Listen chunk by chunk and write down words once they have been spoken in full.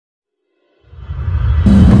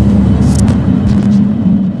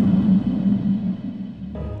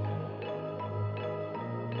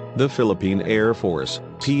The Philippine Air Force,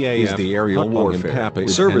 PAF, is the aerial Hukbong warfare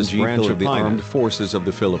Himpapawid service and branch of the Philippine Armed Forces of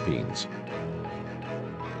the Philippines.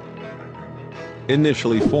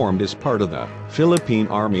 Initially formed as part of the Philippine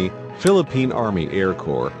Army Air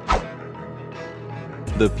Corps,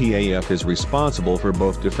 the PAF is responsible for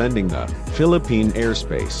both defending the Philippine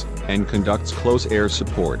airspace and conducts close air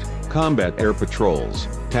support, combat air patrols,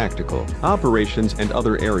 tactical operations and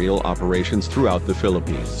other aerial operations throughout the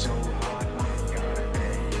Philippines.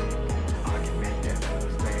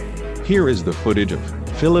 Here is the footage of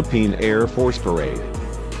Philippine Air Force Parade.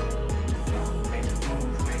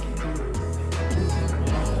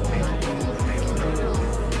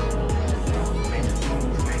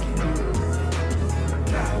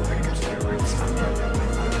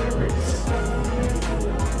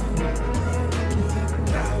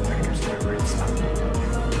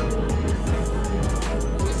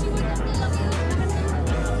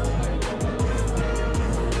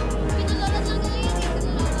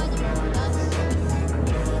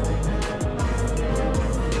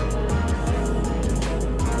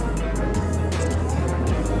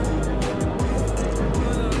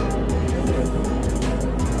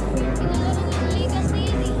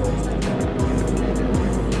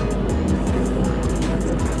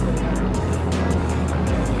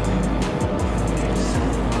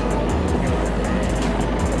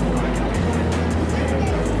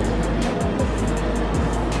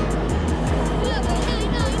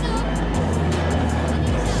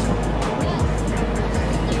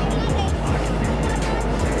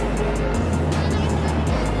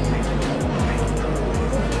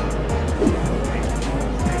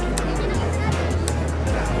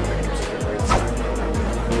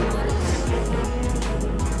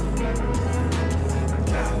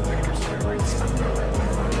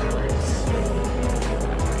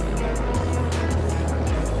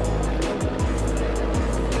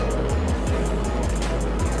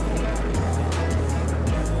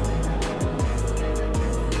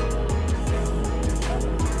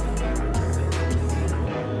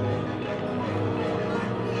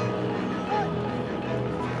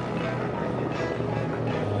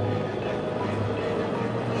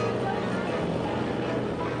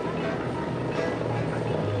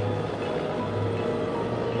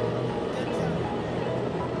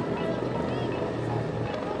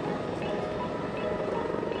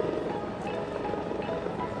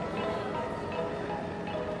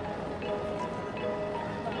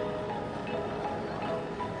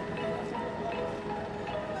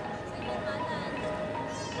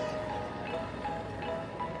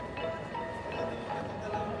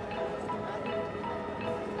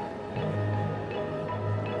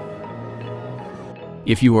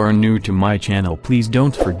 If you are new to my channel, please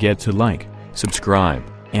don't forget to like, subscribe,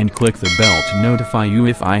 and click the bell to notify you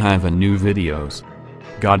if I have a new videos.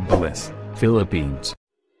 God bless, Philippines.